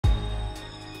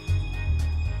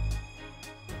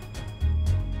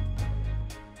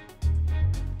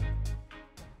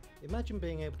Imagine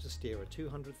being able to steer a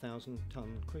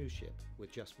 200,000-ton cruise ship with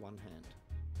just one hand.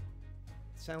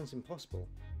 It sounds impossible,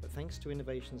 but thanks to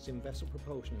innovations in vessel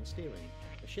propulsion and steering,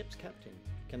 a ship's captain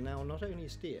can now not only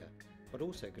steer, but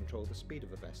also control the speed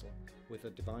of a vessel with a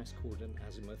device called an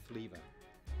azimuth lever,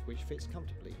 which fits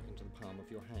comfortably into the palm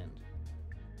of your hand.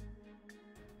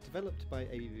 Developed by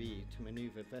ABB to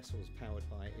manoeuvre vessels powered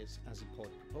by its Azipod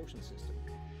propulsion system,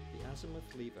 the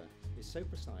azimuth lever is so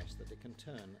precise that it can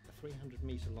turn a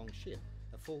 300-metre long ship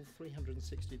a full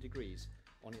 360 degrees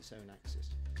on its own axis.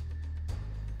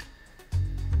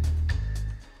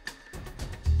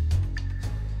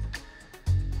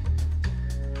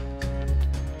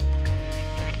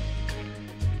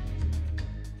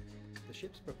 The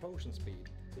ship's propulsion speed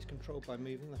is controlled by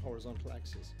moving the horizontal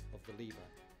axis of the lever,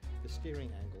 the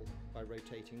steering angle by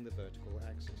rotating the vertical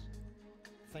axis.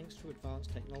 Thanks to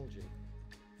advanced technology,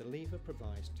 the lever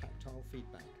provides tactile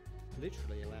feedback,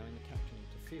 literally allowing the captain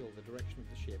to feel the direction of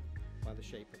the ship by the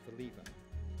shape of the lever,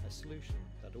 a solution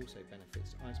that also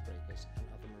benefits icebreakers and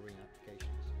other marine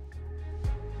applications.